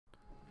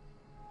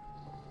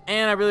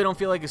And I really don't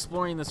feel like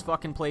exploring this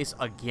fucking place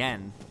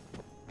again.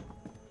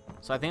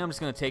 So I think I'm just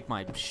going to take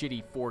my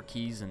shitty 4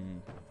 keys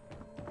and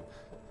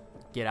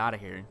get out of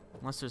here.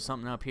 Unless there's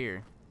something up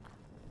here.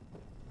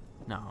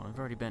 No, we've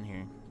already been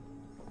here.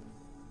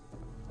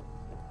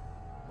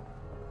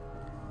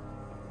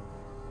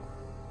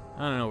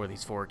 I don't know where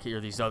these 4 keys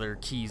or these other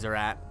keys are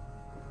at.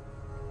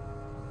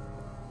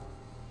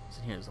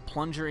 So here's a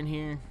plunger in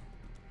here.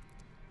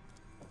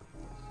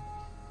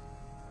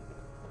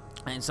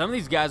 And some of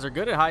these guys are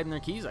good at hiding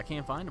their keys. I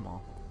can't find them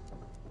all.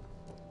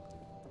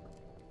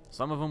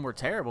 Some of them were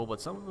terrible,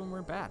 but some of them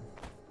were bad.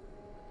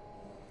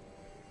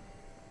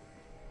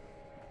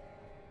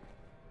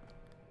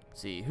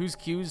 Let's see,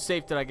 whose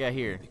safe did I get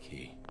here? The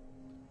key.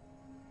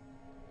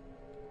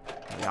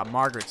 I got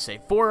Margaret's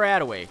safe. 4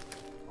 Attaway.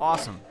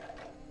 Awesome.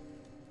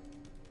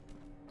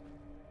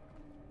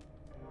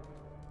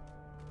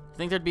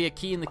 Think there'd be a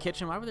key in the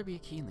kitchen? Why would there be a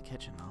key in the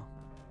kitchen, though?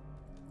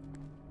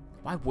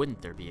 Why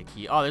wouldn't there be a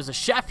key? Oh, there's a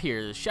chef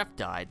here. The chef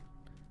died.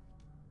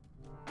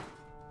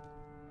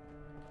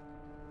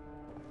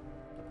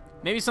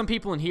 Maybe some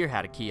people in here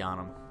had a key on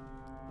them.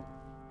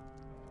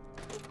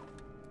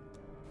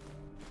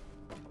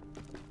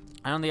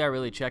 I don't think I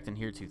really checked in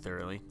here too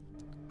thoroughly.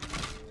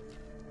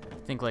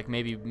 I think like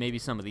maybe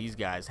some of these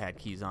guys had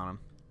keys on them.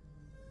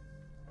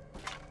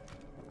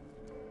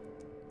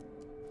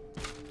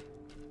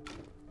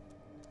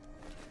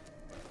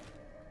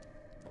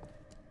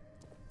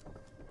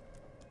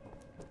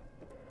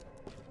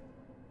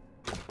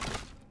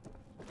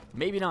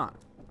 Maybe not.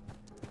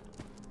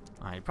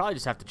 I'd probably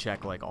just have to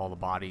check like all the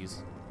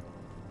bodies.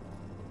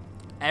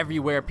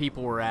 Everywhere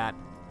people were at.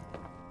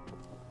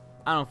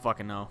 I don't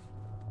fucking know.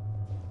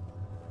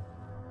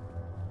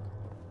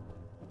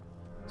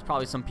 There's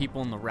probably some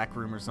people in the rec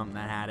room or something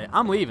that had it.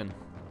 I'm leaving.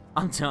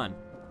 I'm done.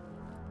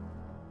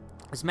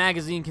 This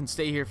magazine can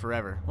stay here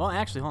forever. Well,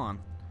 actually, hold on.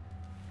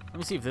 Let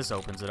me see if this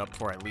opens it up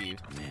before I leave.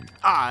 I'm in.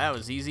 Ah, that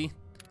was easy.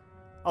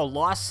 Oh,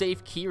 lost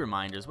safe key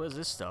reminders. What is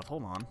this stuff?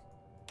 Hold on.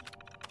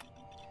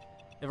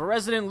 If a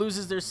resident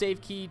loses their safe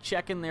key,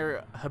 check in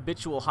their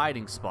habitual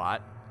hiding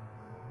spot.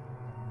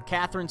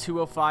 Catherine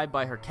 205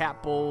 by her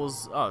cat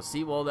bowls. Oh,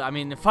 see, well, I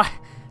mean, if I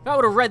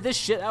would have read this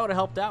shit, that would have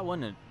helped out,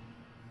 wouldn't it?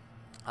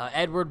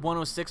 Edward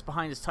 106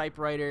 behind his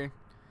typewriter.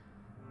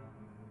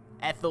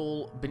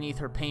 Ethel beneath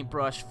her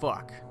paintbrush.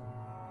 Fuck.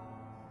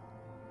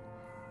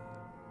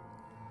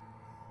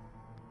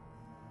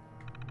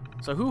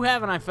 So who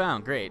haven't I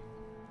found? Great.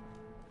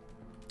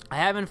 I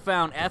haven't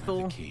found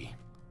Ethel.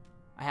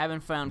 I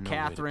haven't found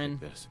Catherine,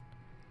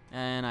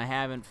 and I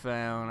haven't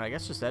found, I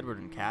guess, just Edward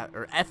and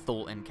or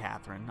Ethel and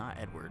Catherine, not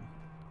Edward.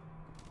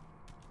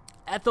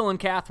 Ethel and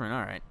Catherine.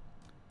 All right.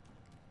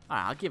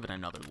 I'll give it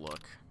another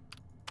look.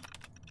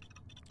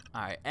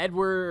 All right,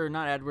 Edward or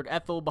not Edward?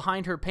 Ethel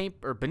behind her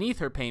beneath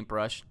her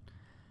paintbrush,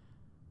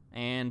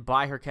 and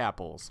by her cat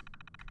bowls.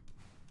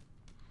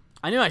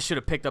 I knew I should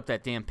have picked up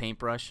that damn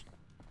paintbrush.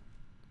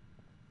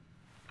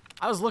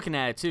 I was looking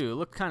at it too. It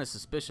looked kind of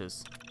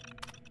suspicious.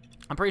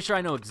 I'm pretty sure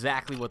I know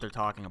exactly what they're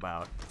talking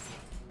about.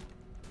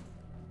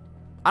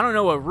 I don't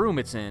know what room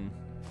it's in.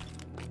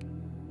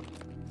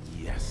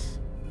 Yes.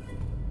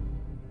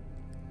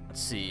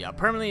 Let's see.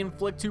 Permanently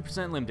inflict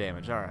 2% limb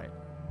damage. All right.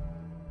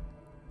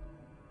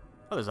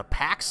 Oh, there's a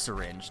pack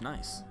syringe.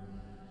 Nice.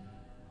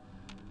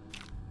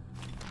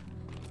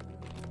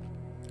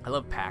 I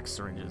love pack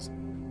syringes.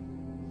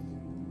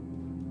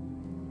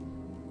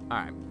 All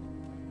right.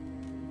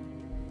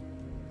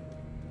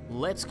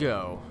 Let's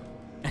go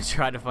and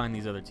try to find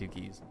these other 2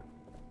 keys.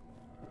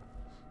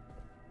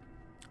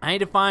 I need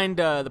to find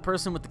the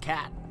person with the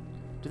cat.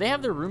 Do they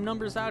have their room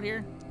numbers out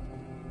here?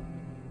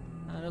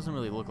 It doesn't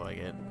really look like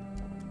it.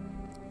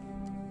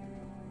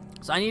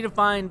 So I need to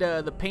find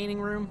the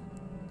painting room.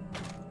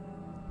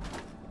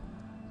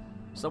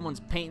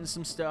 Someone's painting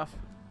some stuff.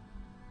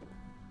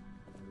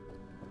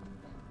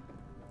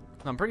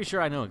 I'm pretty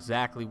sure I know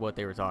exactly what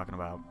they were talking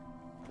about.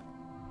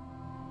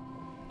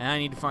 And I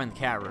need to find the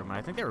cat room. And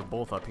I think they were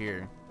both up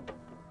here.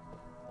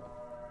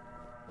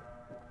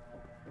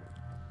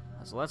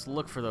 So let's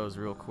look for those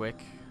real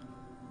quick.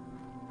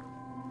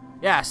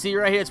 Yeah, see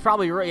right here. It's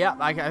probably right. Yeah,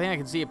 I think I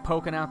can see it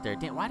poking out there.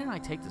 Damn, why didn't I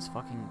take this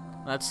fucking...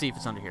 Let's see if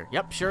it's under here.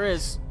 Yep, sure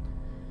is.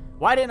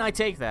 Why didn't I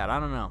take that? I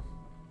don't know.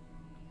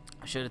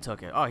 I should have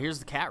took it. Oh, here's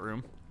the cat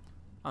room.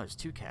 Oh, there's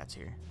 2 cats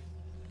here.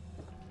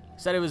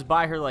 Said it was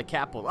by her, like,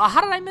 cat bowl. Oh,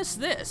 how did I miss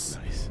this?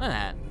 Nice. Look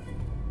at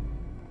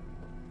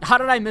that. How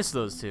did I miss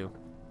those 2?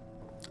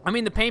 I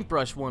mean, the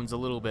paintbrush one's a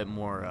little bit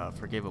more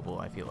forgivable,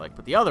 I feel like.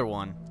 But the other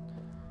one...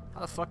 How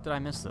the fuck did I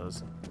miss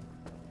those?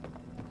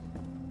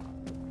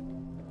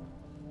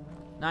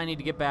 Now I need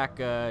to get back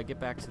to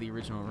the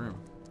original room.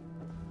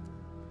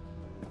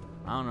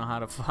 I don't know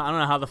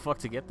how the fuck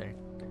to get there.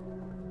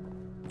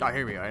 Oh,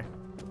 here we are.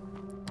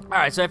 All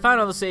right, so I found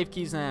all the safe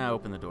keys and then I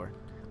opened the door.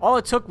 All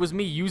it took was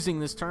me using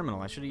this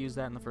terminal. I should have used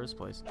that in the first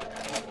place.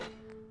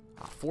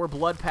 4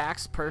 blood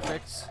packs,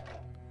 perfect.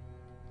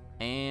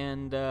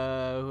 And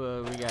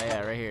what we got?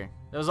 Yeah, right here.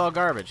 That was all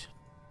garbage.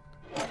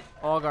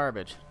 All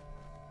garbage.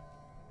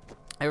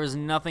 There was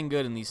nothing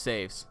good in these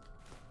safes.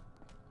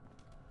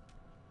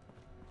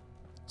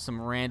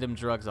 some random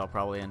drugs I'll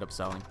probably end up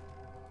selling.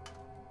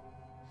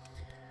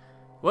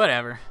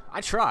 Whatever.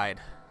 I tried.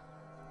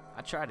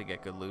 I tried to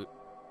get good loot.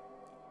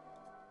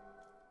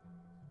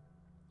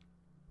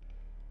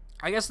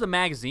 I guess the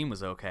magazine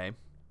was okay.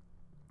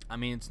 I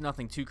mean, it's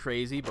nothing too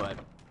crazy, but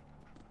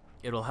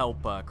it'll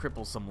help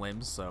cripple some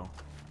limbs, so.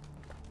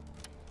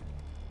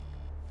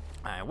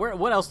 Alright,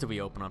 what else did we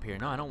open up here?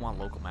 No, I don't want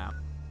local map.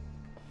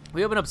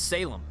 We opened up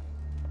Salem.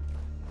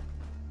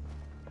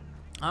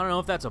 I don't know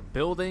if that's a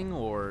building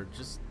or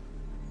just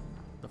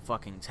the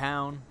fucking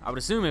town. I would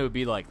assume it would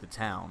be like the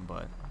town,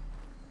 but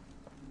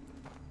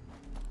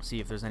see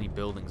if there's any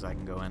buildings I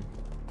can go in.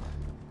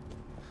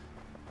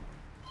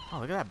 Oh,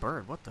 look at that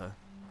bird. What the?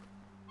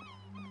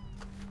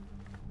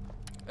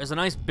 There's a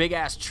nice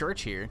big-ass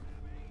church here.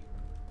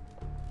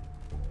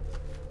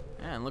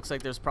 Yeah, it looks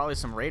like there's probably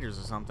some raiders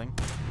or something.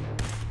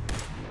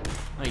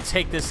 Let me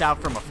take this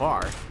out from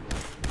afar.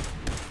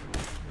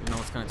 You know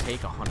it's going to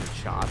take 100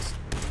 shots.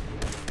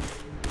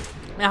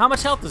 Now, how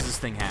much health does this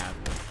thing have?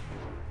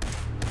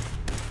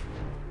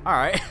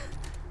 Alright.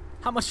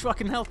 How much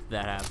fucking health did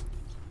that have?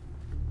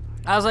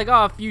 I was like,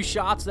 oh, a few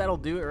shots, that'll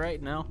do it,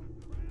 right? No.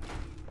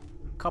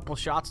 A couple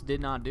shots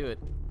did not do it.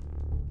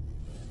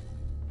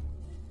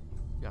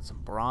 Got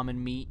some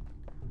Brahmin meat.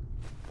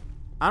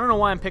 I don't know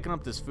why I'm picking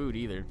up this food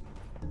either.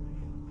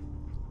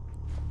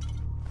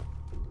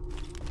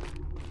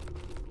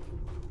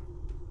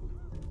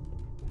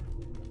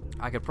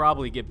 I could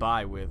probably get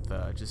by with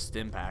just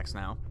stim packs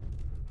now.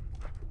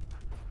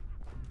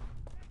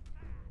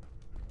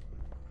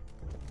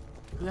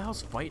 Who the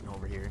hell's fighting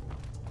over here?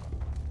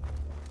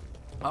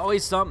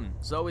 Always something.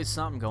 There's always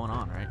something going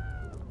on, right?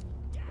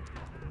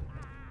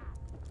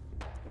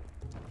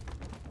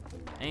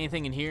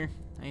 Anything in here?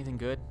 Anything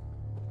good?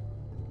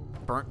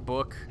 Burnt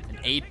book, an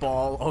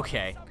 8-ball.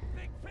 Okay.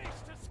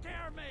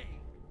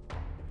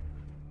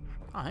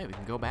 Oh, hey, we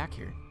can go back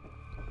here.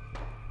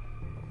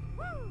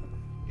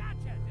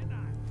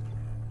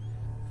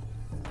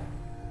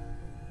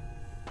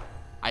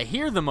 I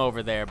hear them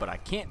over there, but I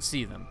can't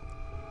see them.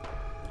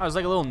 Oh, there's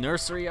like a little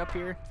nursery up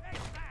here.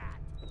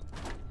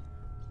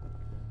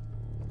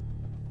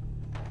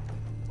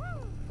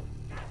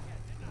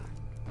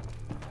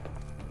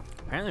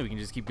 Apparently we can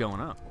just keep going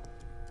up.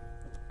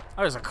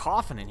 Oh, there's a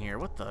coffin in here.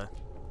 What the?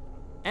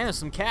 And there's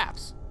some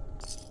caps.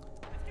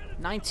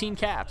 19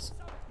 caps.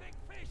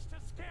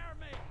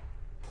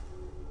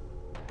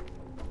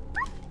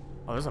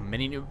 Oh, there's a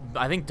mini...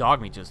 I think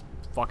Dogmeat just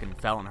fucking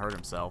fell and hurt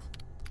himself.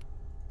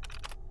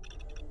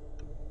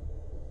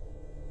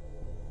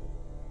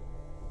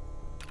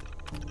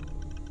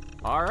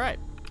 Alright.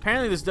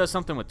 Apparently this does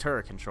something with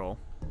turret control.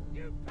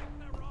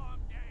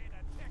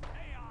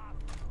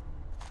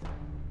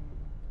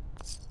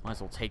 Might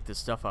as well take this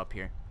stuff up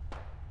here.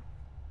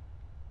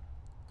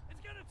 It's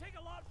gonna take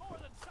a lot more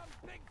than some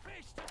big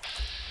fish to...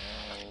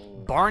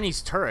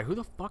 Barney's turret. Who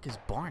the fuck is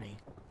Barney?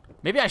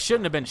 Maybe I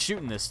shouldn't have been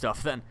shooting this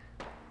stuff then.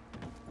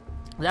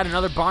 Is that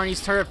another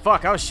Barney's turret?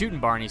 Fuck, I was shooting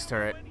Barney's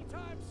turret.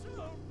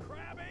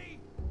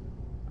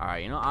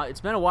 Alright, you know,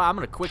 it's been a while. I'm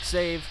gonna quick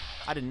save.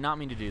 I did not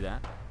mean to do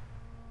that.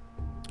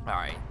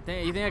 Alright.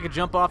 You think I could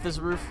jump off this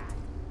roof?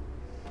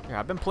 Here,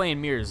 I've been playing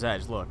Mirror's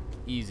Edge. Look,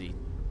 easy.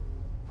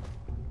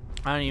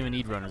 I don't even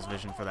need runner's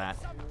vision for that.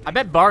 I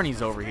bet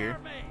Barney's over here.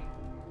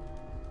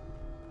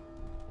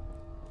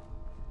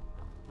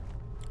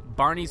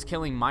 Barney's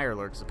killing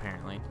Mirelurks,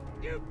 apparently.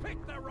 You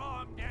picked the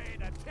wrong day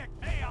to tick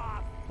me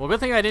off. Well, good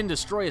thing I didn't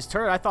destroy his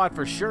turret. I thought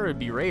for sure it'd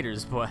be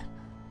raiders, but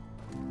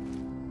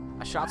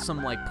I shot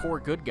some, like, poor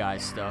good guy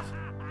stuff.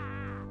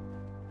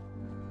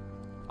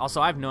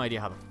 Also, I have no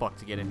idea how the fuck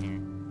to get in here.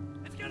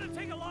 It's gonna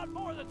take a lot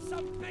more than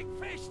some big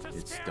fish to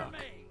scare me.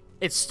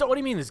 It's stuck. What do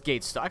you mean this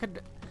gate's stuck? You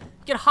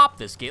could hop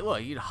this gate.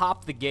 Look, you could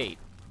hop the gate.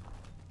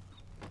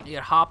 You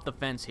could hop the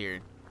fence here.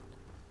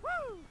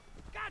 Woo!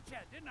 Gotcha,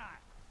 didn't I?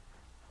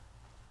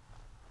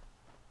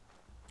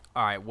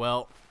 Alright,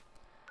 well.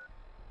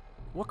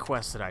 What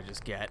quest did I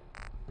just get?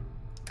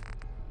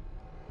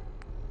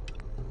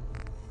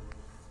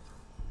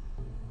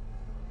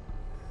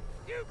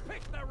 You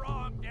picked the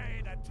wrong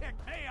day to tick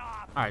me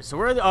off. Alright, so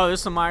where are the... Oh,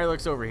 there's some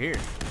Mirelurks over here.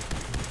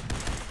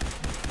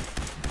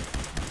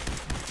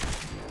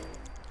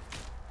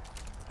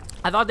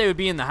 I thought they would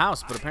be in the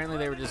house, but apparently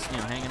they were just, you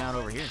know, hanging out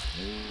over here.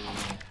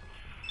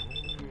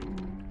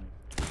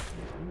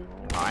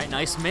 Alright,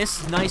 nice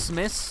miss, nice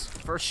miss.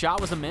 First shot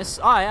was a miss.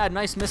 Oh, yeah,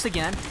 nice miss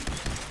again.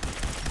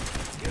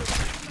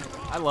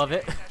 I love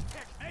it.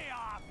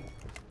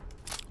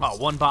 Oh,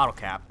 one bottle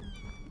cap.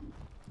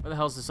 Where the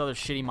hell is this other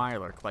shitty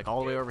Mirelurk? Like,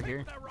 all the way over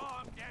here?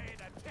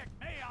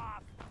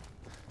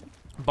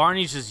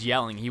 Barney's just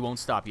yelling. He won't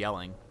stop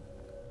yelling.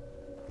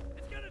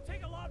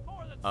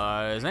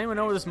 Does anyone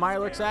know where this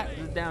Mirelurk's at?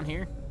 Is it down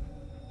here?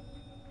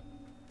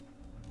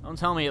 Don't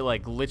tell me it,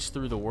 like, glitched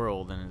through the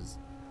world and is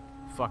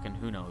fucking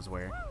who knows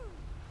where.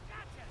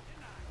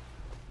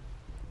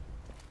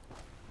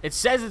 It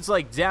says it's,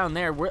 like, down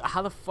there.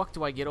 How the fuck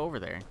do I get over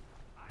there?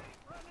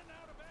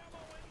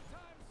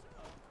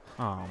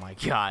 Oh, my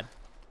God.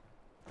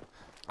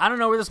 I don't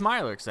know where this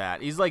Mirelurk's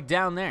at. He's, like,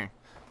 down there.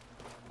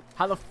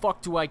 How the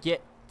fuck do I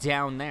get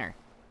down there?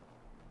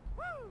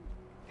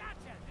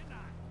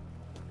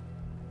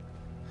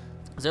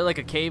 Is there like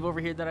a cave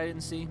over here that I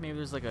didn't see? Maybe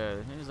there's like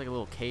a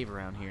little cave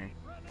around here.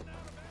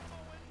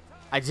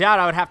 I doubt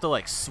I would have to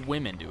like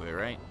swim into it,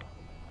 right?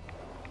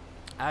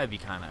 That would be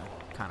kind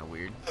of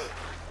weird.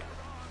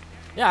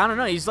 Yeah, I don't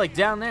know. He's like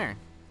down there.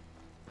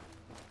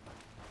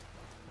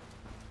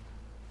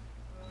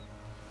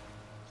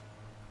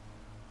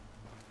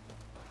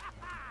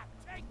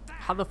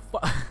 How the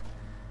fuck?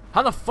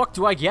 How the fuck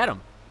do I get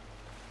him?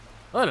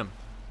 Look at him.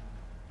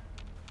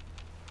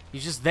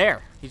 He's just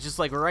there. He's just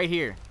like right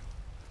here.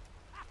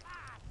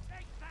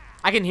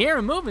 I can hear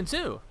him moving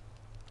too.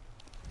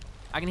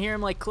 I can hear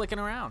him like clicking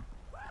around,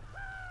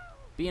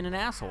 being an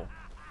asshole.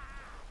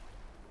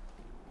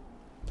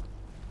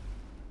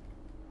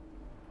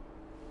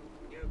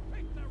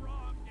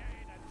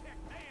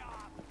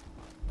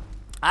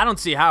 I don't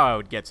see how I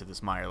would get to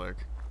this Mirelurk.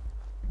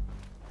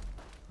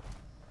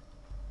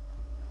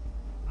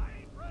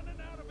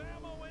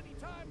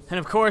 And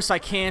of course, I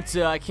can't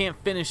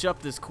finish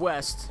up this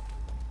quest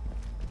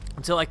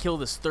until I kill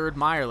this third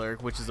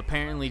Mirelurk, which is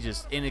apparently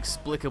just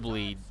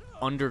inexplicably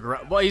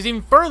underground. Well, he's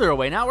even further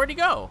away now. Where'd he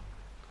go?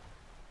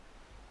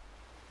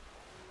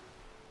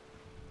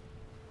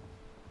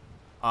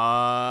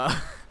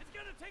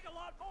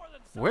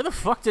 Where the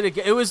fuck did it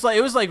go? It was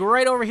like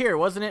right over here,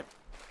 wasn't it?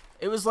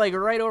 It was like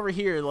right over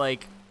here,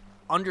 like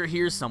under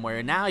here somewhere.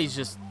 And now he's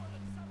just.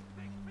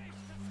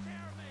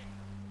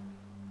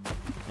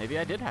 Maybe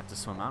I did have to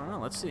swim. I don't know.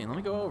 Let's see. Let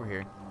me go over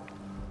here.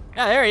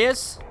 Yeah, there he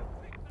is.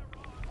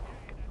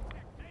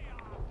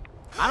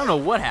 I don't know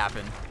what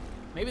happened.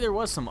 Maybe there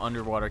was some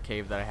underwater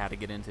cave that I had to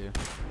get into.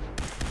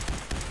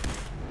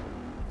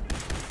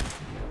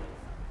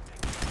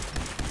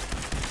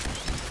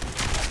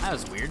 That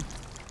was weird.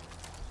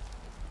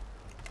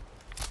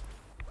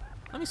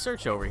 Let me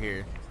search over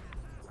here.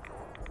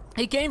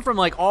 He came from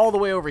like all the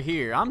way over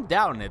here. I'm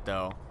doubting it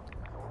though.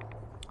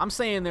 I'm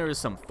saying there was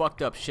some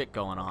fucked up shit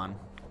going on.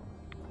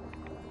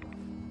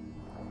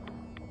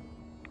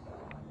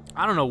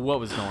 I don't know what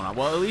was going on.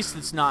 Well, at least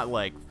it's not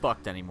like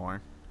fucked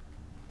anymore.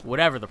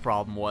 Whatever the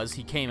problem was,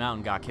 he came out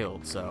and got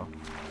killed, so.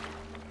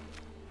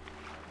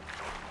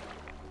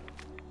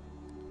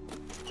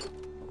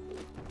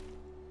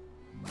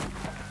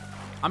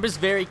 I'm just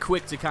very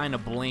quick to kind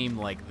of blame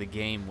like the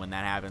game when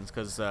that happens,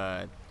 because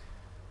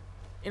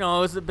you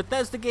know, the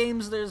Bethesda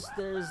games, there's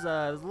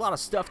a lot of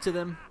stuff to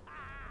them.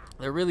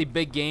 They're really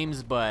big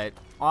games, but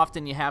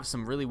often you have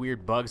some really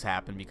weird bugs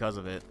happen because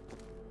of it.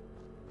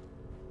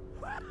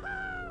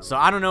 So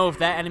I don't know if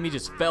that enemy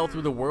just fell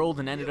through the world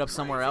and ended up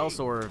somewhere else,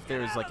 or if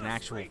there's like an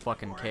actual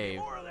fucking cave.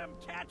 More of them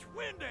catch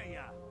wind of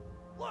ya.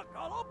 Look,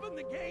 I'll open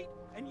the gate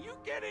and you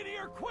get in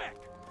here quick.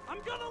 I'm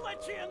gonna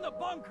let you in the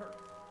bunker.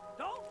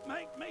 Don't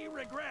make me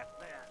regret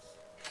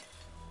this.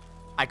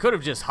 I could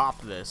have just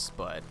hopped this,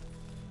 but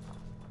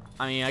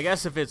I mean, I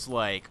guess if it's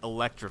like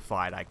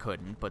electrified, I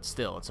couldn't. But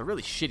still, it's a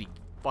really shitty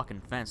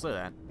fucking fence. Look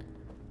at that.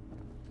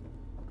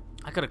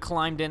 I could have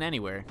climbed in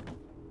anywhere.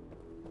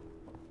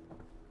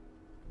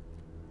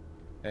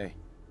 Hey.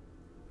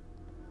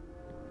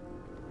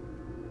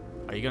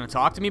 Are you gonna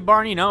talk to me,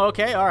 Barney? No?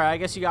 Okay, alright. I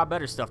guess you got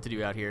better stuff to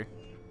do out here.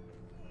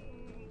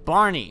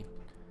 Barney.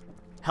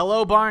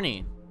 Hello,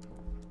 Barney.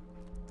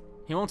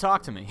 He won't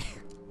talk to me.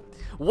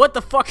 What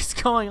the fuck is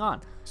going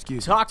on?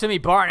 Excuse me. Talk to me,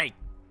 Barney.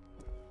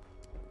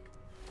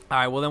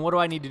 Alright, well then what do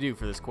I need to do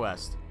for this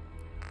quest?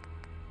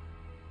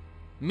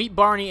 Meet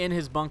Barney in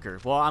his bunker.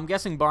 Well, I'm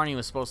guessing Barney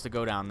was supposed to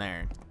go down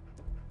there.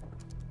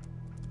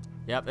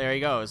 Yep, there he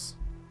goes.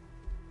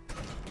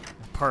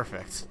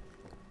 Perfect.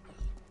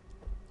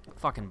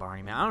 Fucking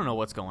Barney, man. I don't know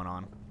what's going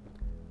on.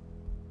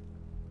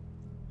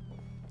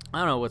 I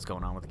don't know what's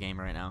going on with the game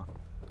right now.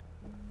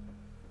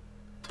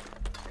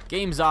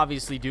 Game's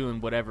obviously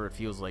doing whatever it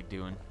feels like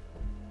doing.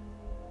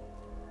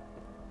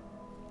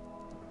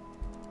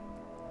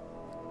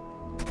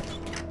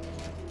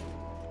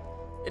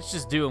 It's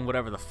just doing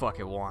whatever the fuck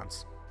it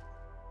wants.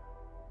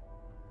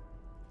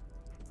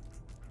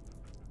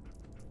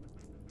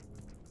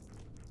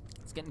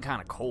 It's getting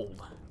kind of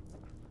cold.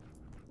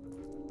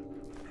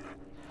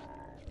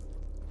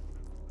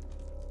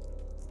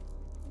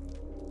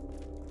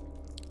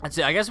 That's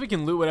it. I guess we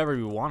can loot whatever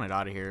we wanted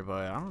out of here,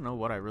 but I don't know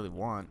what I really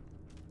want.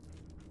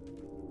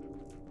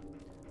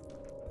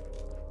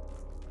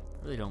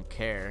 Really don't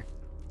care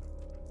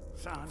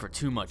Son, for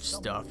too much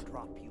stuff.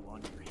 Drop you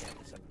on your head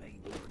as a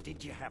baby, or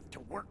did you have to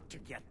work to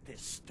get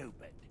this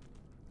stupid?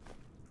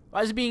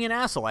 Why is he being an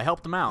asshole? I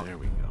helped him out. There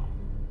we go.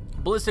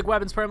 Ballistic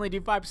weapons permanently do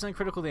 5%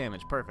 critical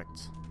damage.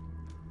 Perfect.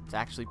 It's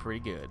actually pretty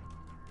good.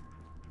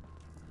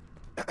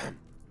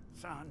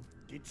 Son,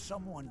 did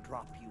someone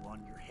drop you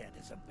on your head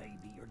as a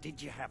baby, or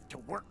did you have to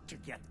work to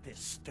get this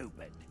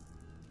stupid?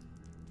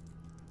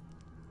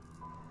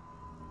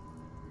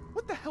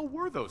 What the hell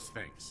were those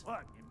things?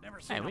 What, you've never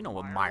seen Hey, we a know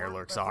what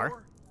Mirelurk Mirelurks are.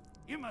 before?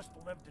 You must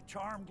have lived a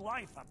charmed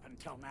life up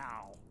until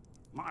now.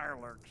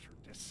 Mirelurks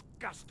are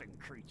disgusting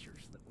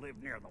creatures that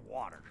live near the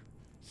water.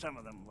 Some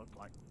of them look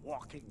like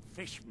walking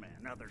fishmen,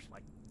 others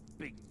like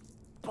big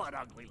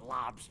butt-ugly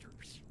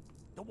lobsters.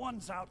 The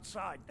ones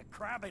outside, the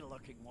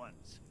crabby-looking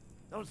ones.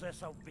 Those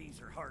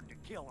SOBs are hard to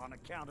kill on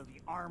account of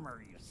the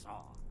armor you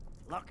saw.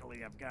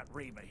 Luckily, I've got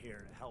Reba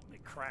here to help me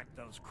crack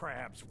those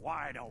crabs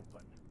wide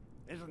open.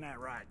 Isn't that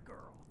right,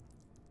 girl?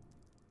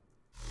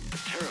 A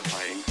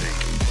terrifying thing.